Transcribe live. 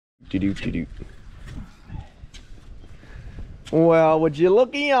Do-do-do-do. Well, would you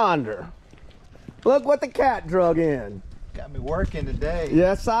look yonder? Look what the cat drug in. Got me working today.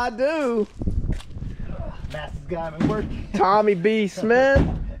 Yes, I do. Matt's got me working. Tommy B. Smith.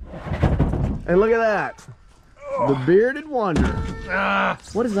 And look at that. The bearded wonder.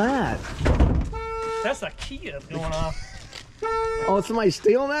 What is that? That's a Kia going off. Oh, is somebody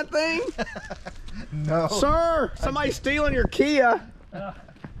stealing that thing? No. Sir, somebody's stealing your Kia.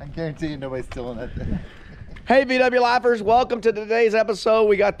 I guarantee you nobody's stealing that thing. Hey, VW-lifers, welcome to today's episode.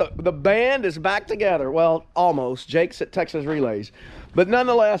 We got the band is back together. Well, almost. Jake's at Texas Relays. But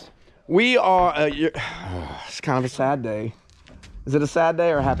nonetheless, we are, it's kind of a sad day. Is it a sad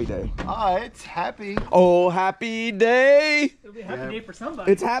day or a happy day? Oh, it's happy. Oh, happy day. It'll be a happy day for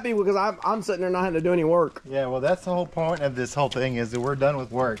somebody. It's happy because I'm sitting there not having to do any work. Yeah, well, that's the whole point of this whole thing is that we're done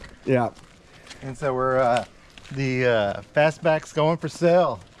with work. Yeah. And so we're, the FASTBACK's going for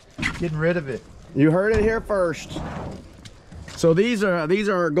sale. Getting rid of it. You heard it here first. So these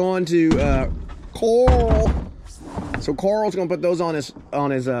are going to Coral. So Coral's gonna put those on his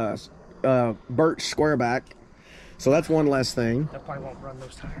Birch Squareback. So that's one less thing. That probably won't run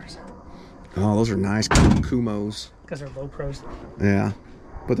those tires. Oh, those are nice Kumos. Because they're low pros. Yeah.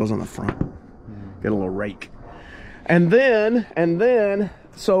 Put those on the front. Get a little rake. And then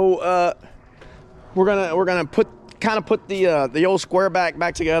so we're gonna put the old Squareback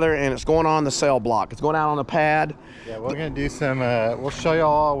back together, and it's going on the sale block. It's going out on the pad. Yeah, we're gonna do some, we'll show you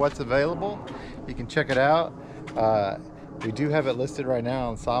all what's available. You can check it out. We do have it listed right now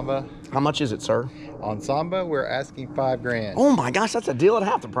on Samba. How much is it, sir? On Samba, we're asking $5 grand. Oh my gosh, that's a deal at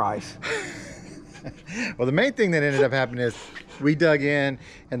half the price. Well, the main thing that ended up happening is we dug in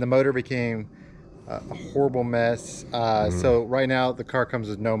and the motor became a horrible mess. So right now the car comes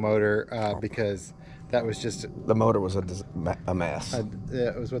with no motor because that was just... The motor was a mess.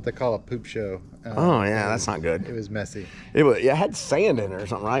 It was what they call a poop show. Oh yeah, that's not good. It was messy. It had sand in it or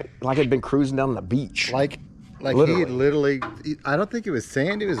something, right? Like it'd been cruising down the beach. Like literally. he had literally, I don't think it was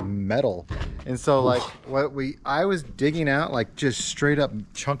sand, it was metal. And so like I was digging out like just straight up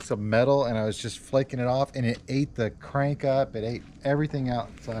chunks of metal, and I was just flaking it off, and it ate the crank up, it ate everything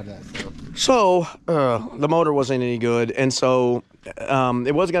outside that stuff. So the motor wasn't any good, and so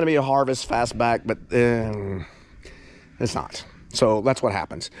it was going to be a Harvest Fastback, but it's not. So that's what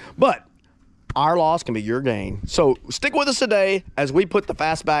happens. But our loss can be your gain. So stick with us today as we put the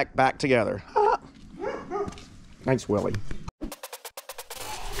Fastback back together. Thanks, Willie.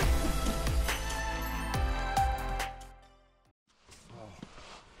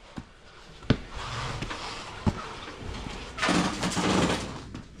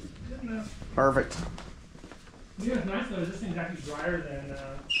 Perfect. You know what's nice though is this thing's actually drier than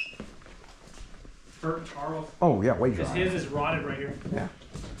Bert and Charles. Oh yeah, way Because dry. his is rotted right here. Yeah.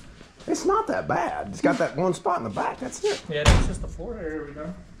 It's not that bad. It's got that one spot in the back. That's it. Yeah, that's just the floor area. Here we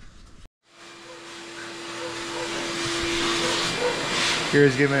go.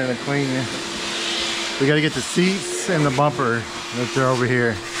 Here's giving it a clean. We got to get the seats and the bumper. Look, they're over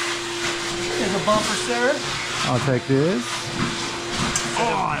here. There's a bumper, sir. I'll take this.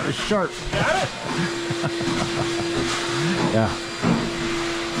 Oh, it was sharp. Got it? Yeah.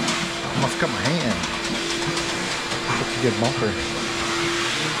 Almost cut my hand. Such a good bumper.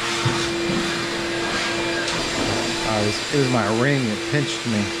 It was my ring that pinched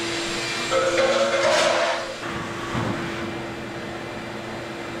me.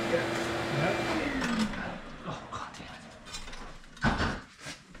 Oh, God damn it.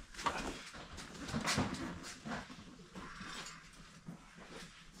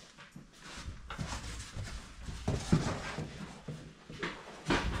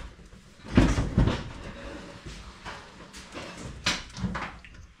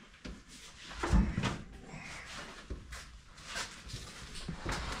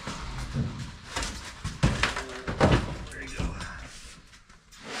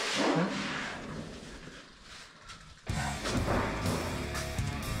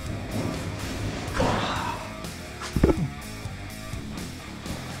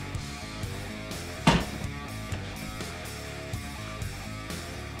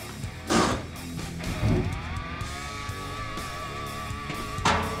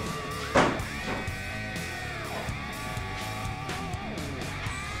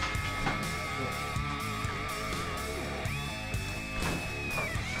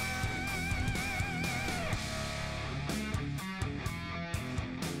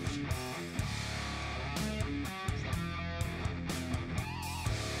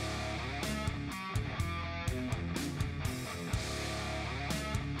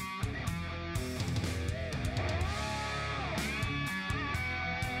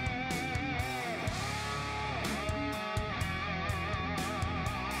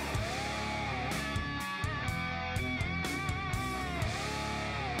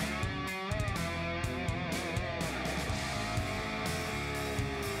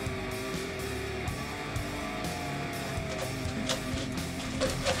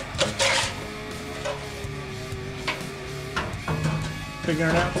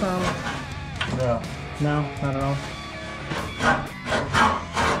 figuring out some? No. No, not at all.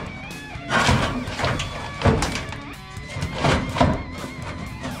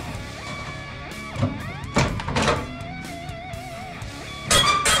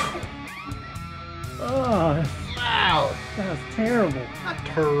 Oh, Wow. that was terrible. Not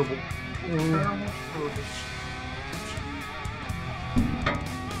terrible. Terrible.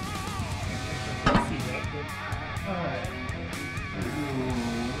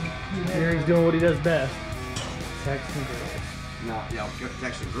 Gary's doing what he does best. Texting girls. No, yeah, I'll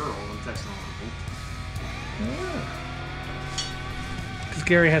text a girl and text Because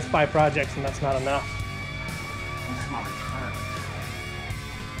Gary has 5 projects and that's not enough. That's my retirement.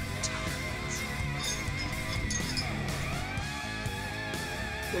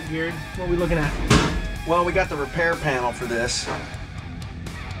 Good, Gary. What are we looking at? Well, we got the repair panel for this,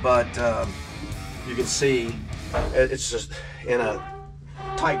 but you can see it's just in a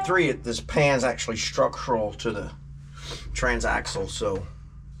Type 3. This pan's actually structural to the transaxle. So,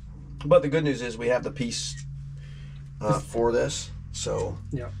 but the good news is we have the piece for this, so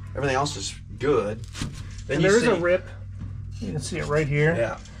Yeah. everything else is good. Then And you there is see, a rip. You can see it right here.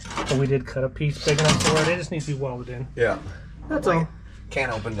 Yeah, But we did cut a piece big enough for it. It just needs to be welded in. yeah. That's all. Can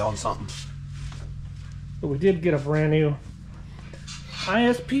open on something. But we did get a brand new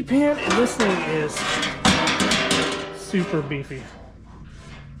ISP pan, and this thing is super beefy.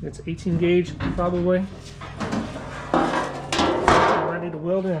 It's 18 gauge, probably. Ready to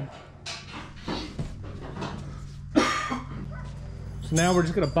weld in. So now we're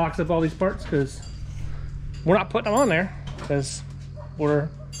just gonna box up all these parts because we're not putting them on there because we're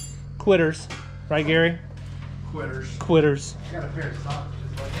quitters, right, Gary? Quitters. Quitters. Got a pair of socks.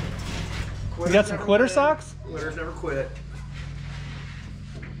 You got some quitter socks? Quitters never quit.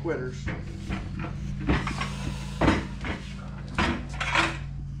 Quitters.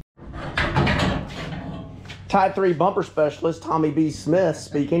 Type 3 bumper specialist Tommy B. Smith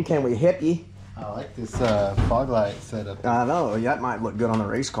speaking. Can we hip you? I like this fog light setup. I know, that might look good on the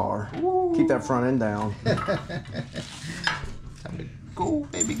race car. Ooh. Keep that front end down. Time to go,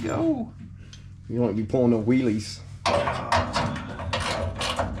 baby, go. You won't be pulling no wheelies.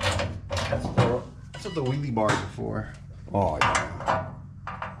 That's what the wheelie bars are for. Oh, yeah.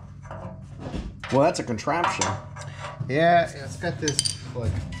 Well, that's a contraption. Yeah, it's got this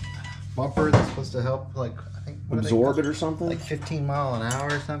like bumper that's supposed to help, like, I think Absorb it or something? like 15 mile an hour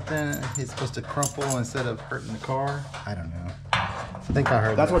or something. It's supposed to crumple instead of hurting the car. I don't know. I think I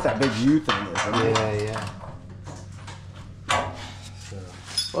heard That's that. what that big U thing is. Isn't it? Yeah. So,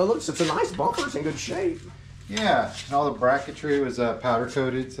 Well, it looks, it's a nice bumper. It's in good shape. yeah, and all the bracketry was powder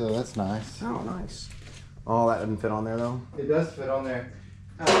coated, so that's nice. Oh, nice. Oh, that didn't fit on there, though. It does fit on there,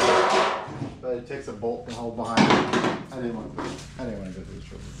 but it takes a bolt and hold behind it. I didn't want to go through the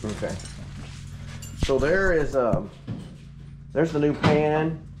trouble. Okay. So there is there's the new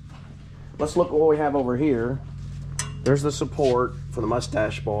pan. Let's look at what we have over here. There's the support for the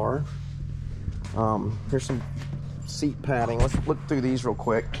mustache bar. Here's some seat padding. Let's look through these real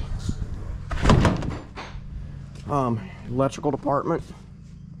quick. Electrical department.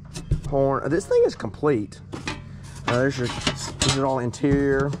 Horn. This thing is complete. These are all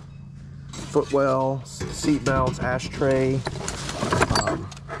interior. Footwell, seat belts, ashtray,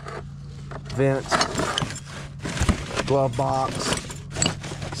 vents, glove box,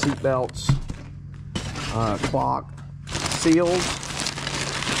 seat belts, clock, seals,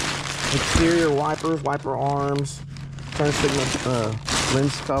 exterior wipers, wiper arms, turn signal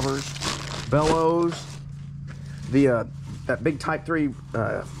lens covers, bellows, the that big Type 3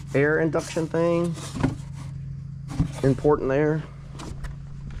 air induction thing, important there.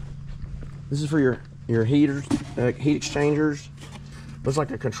 This is for your heaters, heat exchangers. Looks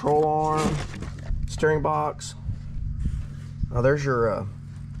like a control arm, steering box. There's your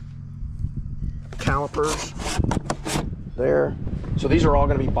calipers there. So these are all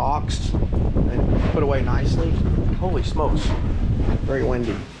going to be boxed and put away nicely. Holy smokes, very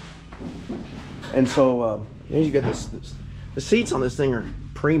windy. And so here you get this. The seats on this thing are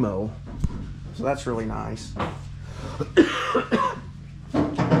primo, so that's really nice.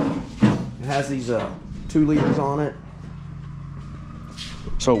 It has these 2 liters on it,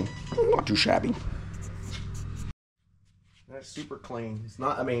 so not too shabby. That's super clean. It's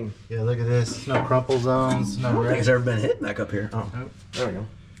not, I mean, Yeah, look at this. No crumple zones. I No don't think red. it's ever been hit back up here. Oh, Nope. there we go.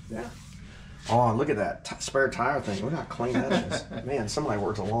 Yeah. Oh, and look at that spare tire thing. Look how clean that is. Man, somebody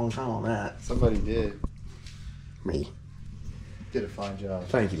worked a long time on that. Somebody did. Me. Did a fine job.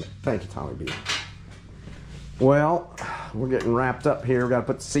 Thank you, Tommy B. Well, we're getting wrapped up here. We got to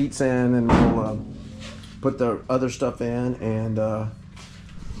put the seats in, and we'll put the other stuff in, and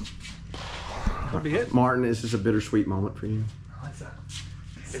That'll be it. Martin, this is a bittersweet moment for you.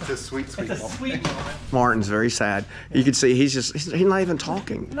 It's a sweet, sweet It's a moment. sweet moment. Martin's very sad. You can see he's not even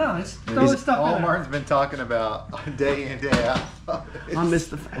talking. No, it's throw this stuff All in. Martin's been talking about day in, day out. I miss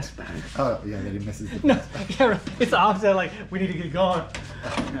the FASTBACK. Oh, yeah, that he misses the No, yeah, it's the opposite. Like, we need to get going.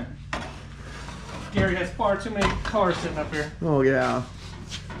 Gary has far too many cars sitting up here. Oh yeah.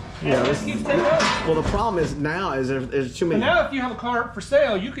 Yeah, this keeps taking up. Well, the problem is now is there's too But many. now, if you have a car for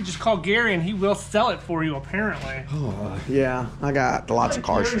sale, you could just call Gary and he will sell it for you, apparently. Oh, yeah, I got lots of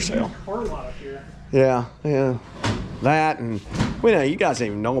cars for sale. Car lot up here. Yeah. That and well, you guys don't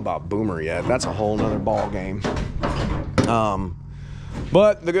even know about Boomer yet. That's a whole nother ball game.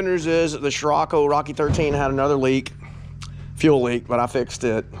 But the good news is the Scirocco Rocky 13 had another leak, fuel leak, but I fixed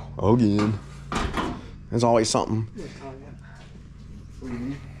it again. There's always something.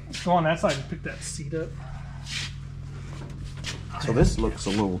 Go on that side and pick that seat up. So this looks a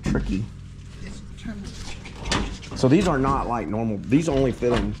little tricky. So these are not like normal. These only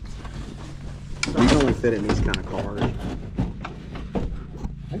fit in. These only fit in these kind of cars.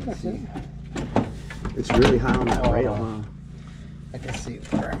 I can see. It's really high on that rail, huh? I can see it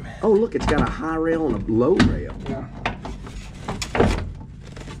firm. Oh, look, it's got a high rail and a low rail. Yeah.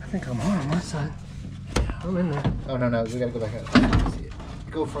 I think I'm on my side. I'm in there. Oh, no, we gotta go back out. I can see it.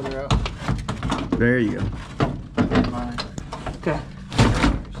 Go further out. There you go. Okay.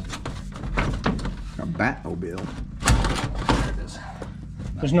 A Batmobile. There it is.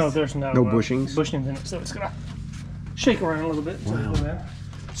 There's no bushings? Bushings in it, so it's gonna shake around a little bit. Wow.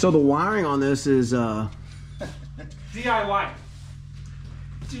 So the wiring on this is DIY.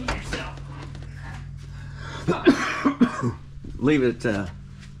 Do it yourself. leave it.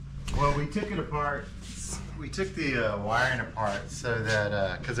 Well, we took it apart. We took the wiring apart so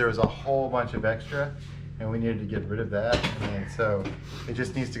that because there was a whole bunch of extra, and we needed to get rid of that, and so it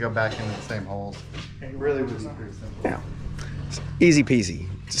just needs to go back into the same holes. It really would be pretty simple. Yeah. Easy peasy.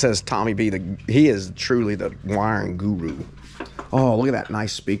 Says Tommy B. He is truly the wiring guru. Oh, look at that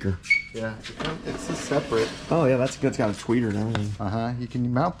nice speaker. Yeah, it's a separate. Oh yeah, that's good. It's got a tweeter and everything. You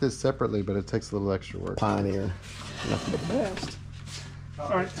can mount this separately, but it takes a little extra work. Pioneer. Nothing but the best. All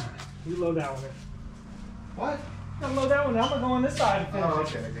right, you load that one in. What? I'm gonna load that one in. I'm gonna go on this side and finish Oh,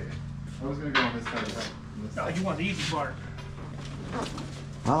 it. okay. I was gonna go on this side. No, you want the easy part.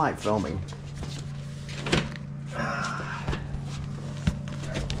 I like filming.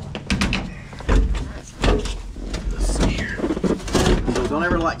 So don't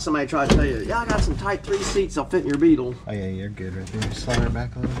ever let somebody try to tell you, yeah, I got some Type 3 seats, I'll fit in your Beetle. Oh yeah, you're good right there. Just slide her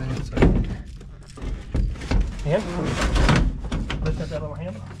back a little bit. So. Handle. Lift up that little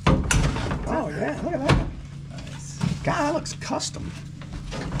handle. Oh yeah, look at that. Nice. God, that looks custom.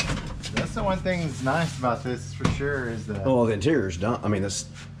 That's the one thing that's nice about this for sure is that. Oh, the interior's done. I mean, this.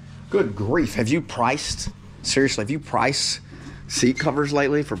 Good grief! Have you priced? Seriously, have you priced seat covers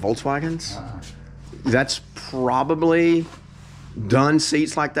lately for Volkswagens? That's probably done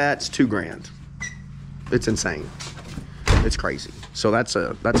seats like that. It's $2,000. It's insane. It's crazy. So that's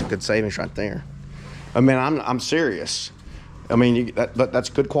a good savings right there. I mean, I'm serious. I mean, that's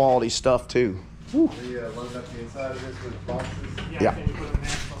good quality stuff too. We loaded up the inside of this with boxes. Yeah. I think you put it in there,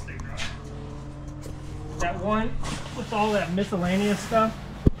 it's supposed to stay dry. That one with all that miscellaneous stuff,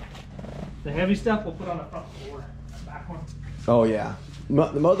 the heavy stuff we'll put on the front floor. That back one. Oh yeah. The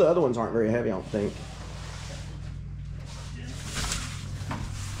other ones aren't very heavy, I don't think.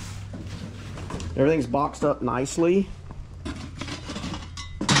 Everything's boxed up nicely. Is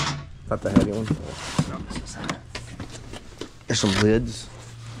that the heavy one? There's some lids.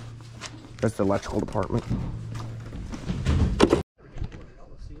 That's the electrical department.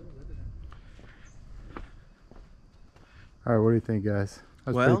 All right, what do you think, guys?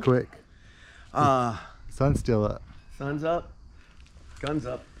 That was Well, pretty quick. Sun's still up. Sun's up, guns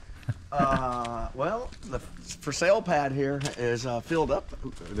up. Well, the for sale pad here is filled up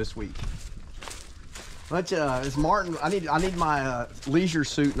this week. But it's Martin. I need my leisure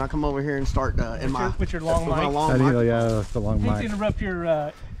suit, and I come over here and start with your long mic. I think, yeah, that's the long I hate to mic. interrupt your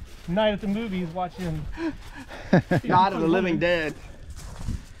night at the movies watching Night of the Living Dead.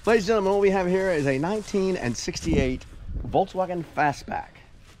 Ladies and gentlemen, what we have here is a 1968 Volkswagen Fastback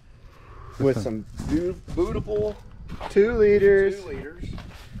with some beautiful 2 liters, 2 liters.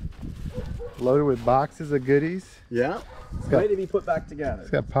 loaded with boxes of goodies. Yeah, ready to be put back together.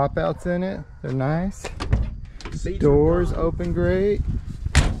 It's got pop outs in it. They're nice. Seats Doors are done. open great.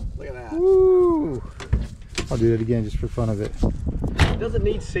 Look at that. Woo! I'll do that again just for fun of it. Doesn't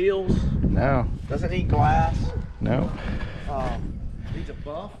need seals. No, Doesn't need glass. no. Needs a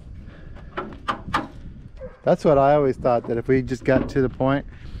buff. That's what I always thought, that if we just got to the point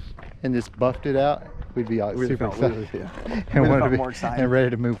and just buffed it out, we'd be all super excited. And wanted to be more excited. and ready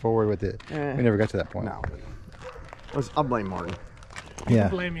to move forward with it. We never got to that point. No. I'll blame Martin. You Yeah.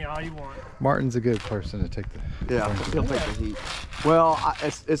 can blame me all you want. Martin's a good person to take the. Yeah, he'll take the heat. Well,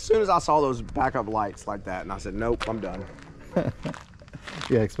 as soon as I saw those backup lights like that, and I said, nope, I'm done.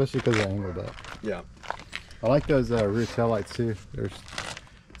 Yeah, especially because they're angled up. Yeah. I like those rear tail lights too. They're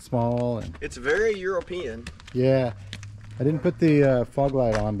small and. It's very European. Yeah. I didn't put the fog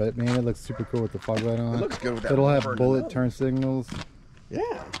light on, but man, it looks super cool with the fog light on. It looks good with that. It'll have burning bullet up. turn signals.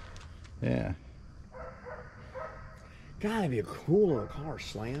 Yeah. Yeah. God, it'd be a cool little car,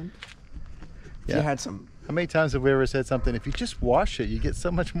 Slam. Yeah. You had some. How many times have we ever said something? If you just wash it, you get so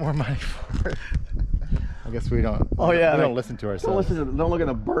much more money for it. I guess we don't. Oh yeah, we don't listen to ourselves. Don't look at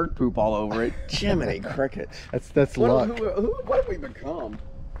the bird poop all over it. Jiminy cricket. That's luck. What have we become?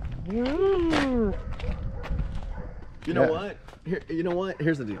 You know what? You know what?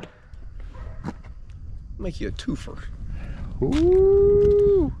 Here's the deal. I'll make you a twofer.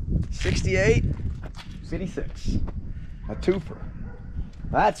 Ooh. 68, 56. A twofer.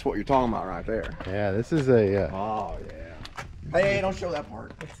 That's what you're talking about right there. Yeah, this is a. Oh yeah. Hey, don't show that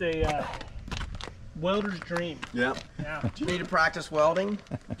part. It's a welder's dream. Yep. Yeah. Do you need to practice welding?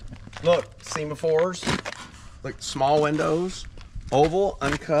 Look, semaphores. Look, small windows. Oval,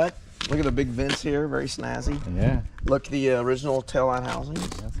 uncut. Look at the big vents here, very snazzy. Yeah. Look at the original taillight housings.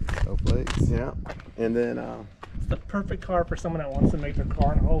 That's no plates. Yeah. And then, It's the perfect car for someone that wants to make their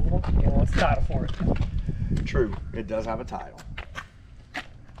car an oval and wants title for it. true, it does have a title.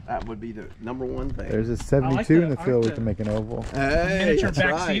 That would be the number one thing. There's a 72 in the field. We can make an oval. Hey, Miniature that's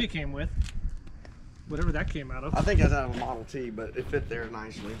back right. seat it came with. Whatever that came out of. I think that's out of a Model T, but it fit there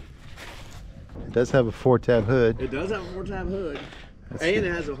nicely. It does have a 4-tab hood. It does have a 4-tab hood. That's And good.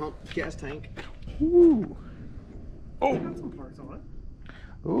 it has a hump gas tank. Ooh. Oh, got some parts on it.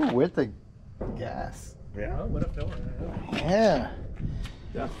 Ooh, with the gas. Yeah. Oh, what a filler. Yeah.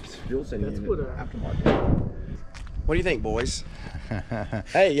 Yeah. Fuel sending That's unit. what a- Aftermarket. What do you think, boys?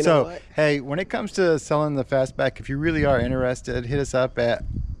 Hey, you know what? Hey, when it comes to selling the Fastback, if you really are interested, hit us up at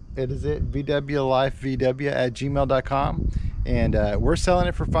vwlifevw@gmail.com, and we're selling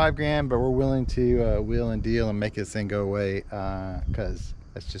it for $5,000, but we're willing to wheel and deal and make this thing go away because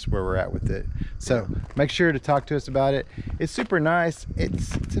that's just where we're at with it. So make sure to talk to us about it. It's super nice.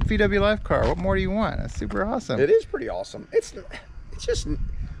 It's a VW Life car. What more do you want? It's super awesome. It is pretty awesome. It's just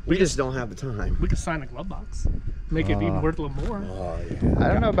we just don't have the time. We could sign a glove box. Make it even worth a little more. Oh yeah. I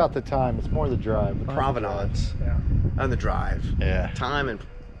don't know about the time. It's more the drive. Provenance Yeah. and the drive. Yeah. Time and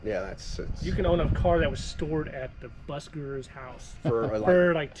yeah, it's You can own a car that was stored at the bus guru's house for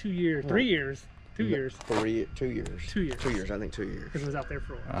like 2 years, 3 years, 2 years. 2 years. 2 years. 2 years. I think 2 years. Because it was out there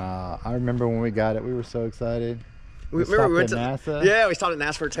for a while. I remember when we got it, we were so excited. We stopped went to at NASA. Yeah, we stopped at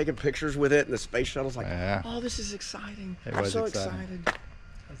NASA for taking pictures with it, and the space shuttle's like, Yeah. oh, this is exciting. It I'm was so exciting. excited.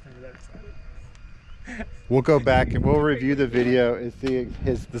 I was never that excited. We'll go back and we'll review the video and see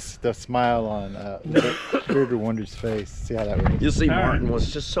the smile on Bearded Wonder's face. See how that works. You'll see All right. Martin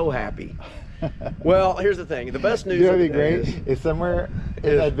was just so happy. Well, here's the thing. The best news You know of what'd the be day great? is Is somewhere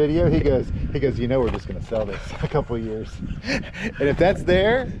in that video he goes, you know, we're just gonna sell this in a couple of years, and if that's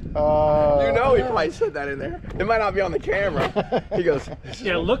there, you know he probably said that in there. It might not be on the camera. He goes,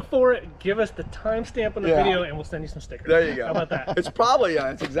 Yeah, look for it. Give us the timestamp on the Yeah. video, and we'll send you some stickers. there you go. How about that? It's probably,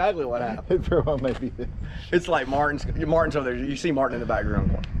 it's exactly what happened. it very well may be there. It's like Martin's over there. You see Martin in the background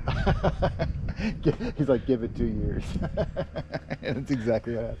going, He's like, give it 2 years, and it's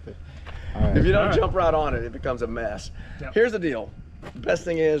exactly what happened. All right. if you don't All right. jump right on it, it becomes a mess. Yep. Here's the deal. The best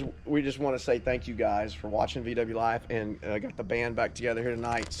thing is we just want to say thank you guys for watching VW Life and got the band back together here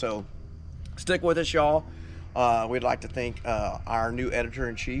tonight. So stick with us, y'all. We'd like to thank our new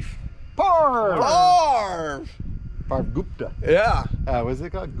editor-in-chief, Parv. Parv Gupta. Yeah. What's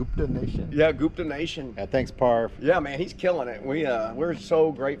it called? Gupta Nation? Yeah, Gupta Nation. Yeah, thanks, Parv. Yeah, man, he's killing it. We're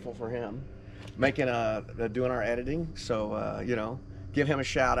so grateful for him making doing our editing. So you know, give him a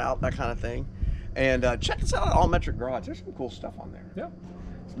shout out, that kind of thing. And check us out at All Metric Garage. There's some cool stuff on there. Yeah.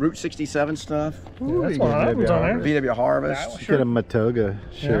 Route 67 stuff. Ooh, that's you one get of them VW on there. Harvest. VW Harvest. Yeah, Get a Matoga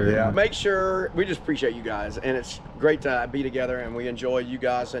shirt. Yeah. Make sure, we just appreciate you guys, and it's great to be together, and we enjoy you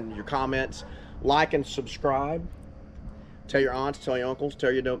guys and your comments. Like and subscribe. Tell your aunts, tell your uncles,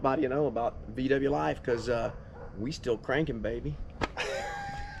 tell your nobody you know about VW Life, because we still cranking, baby.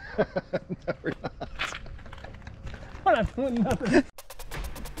 We're not doing nothing.